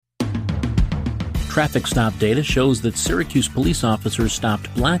Traffic stop data shows that Syracuse police officers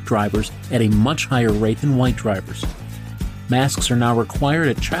stopped black drivers at a much higher rate than white drivers. Masks are now required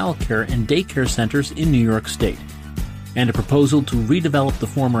at childcare and daycare centers in New York State. And a proposal to redevelop the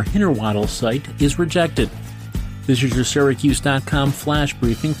former Hinnerwaddle site is rejected. This is your Syracuse.com flash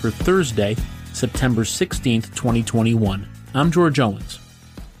briefing for Thursday, September 16, 2021. I'm George Owens.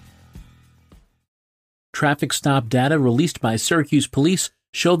 Traffic stop data released by Syracuse Police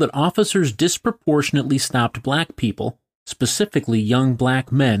show that officers disproportionately stopped black people, specifically young black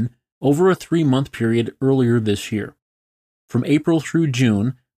men, over a 3-month period earlier this year. From April through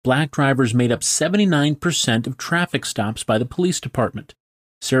June, black drivers made up 79% of traffic stops by the police department.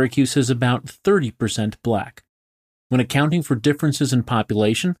 Syracuse is about 30% black. When accounting for differences in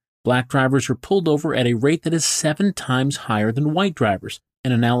population, black drivers are pulled over at a rate that is 7 times higher than white drivers.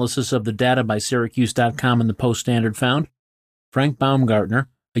 An analysis of the data by Syracuse.com and the Post-Standard found. Frank Baumgartner,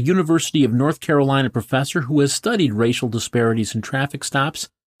 a University of North Carolina professor who has studied racial disparities in traffic stops,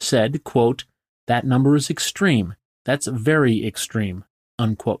 said, quote, "That number is extreme. That's very extreme,"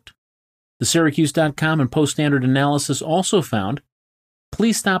 unquote. The Syracuse.com and Post-Standard analysis also found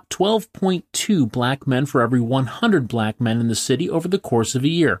police stopped 12.2 black men for every 100 black men in the city over the course of a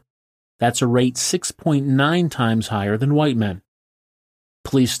year. That's a rate 6.9 times higher than white men.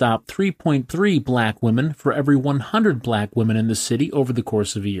 Police stopped 3.3 black women for every 100 black women in the city over the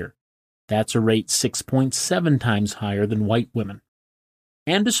course of a year. That's a rate 6.7 times higher than white women.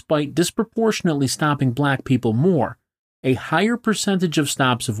 And despite disproportionately stopping black people more, a higher percentage of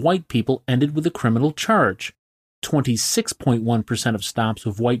stops of white people ended with a criminal charge. 26.1% of stops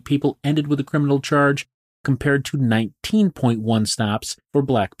of white people ended with a criminal charge, compared to 19.1 stops for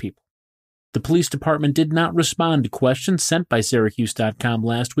black people. The police department did not respond to questions sent by Syracuse.com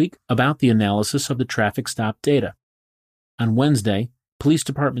last week about the analysis of the traffic stop data. On Wednesday, Police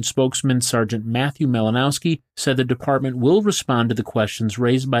Department spokesman Sergeant Matthew Malinowski said the department will respond to the questions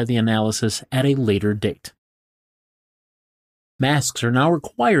raised by the analysis at a later date. Masks are now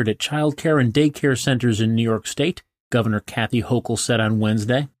required at child care and daycare centers in New York State, Governor Kathy Hochul said on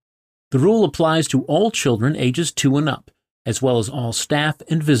Wednesday. The rule applies to all children ages 2 and up, as well as all staff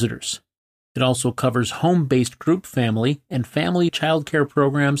and visitors. It also covers home-based group family and family child care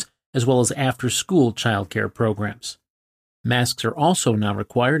programs, as well as after-school child care programs. Masks are also now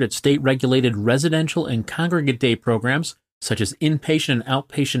required at state-regulated residential and congregate day programs, such as inpatient and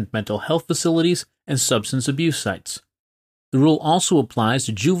outpatient mental health facilities and substance abuse sites. The rule also applies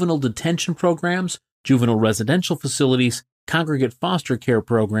to juvenile detention programs, juvenile residential facilities, congregate foster care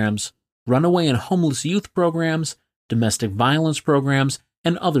programs, runaway and homeless youth programs, domestic violence programs,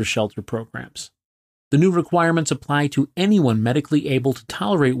 and other shelter programs. The new requirements apply to anyone medically able to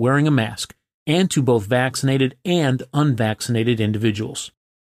tolerate wearing a mask, and to both vaccinated and unvaccinated individuals.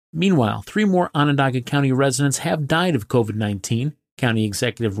 Meanwhile, 3 more Onondaga County residents have died of COVID-19, County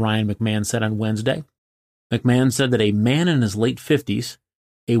Executive Ryan McMahon said on Wednesday. McMahon said that a man in his late 50s,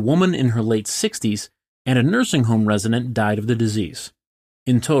 a woman in her late 60s, and a nursing home resident died of the disease.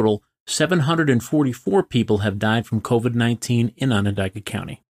 In total, 744 people have died from COVID-19 in Onondaga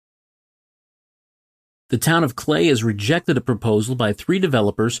County. The town of Clay has rejected a proposal by 3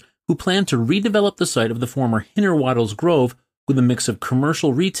 developers who plan to redevelop the site of the former Hinnerwaddles Grove with a mix of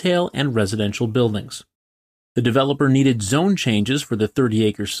commercial retail and residential buildings. The developer needed zone changes for the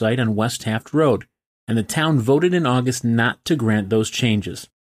 30-acre site on West Taft Road, and the town voted in August not to grant those changes.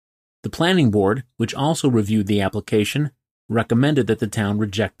 The planning board, which also reviewed the application, recommended that the town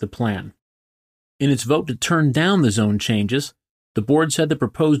reject the plan. In its vote to turn down the zone changes, the board said the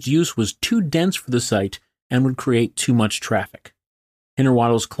proposed use was too dense for the site and would create too much traffic.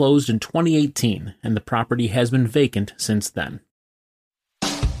 Hinnerwaddles closed in 2018, and the property has been vacant since then.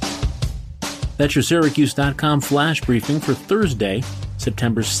 That's your Syracuse.com flash briefing for Thursday,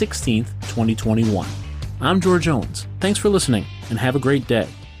 September 16th, 2021. I'm George Owens. Thanks for listening, and have a great day.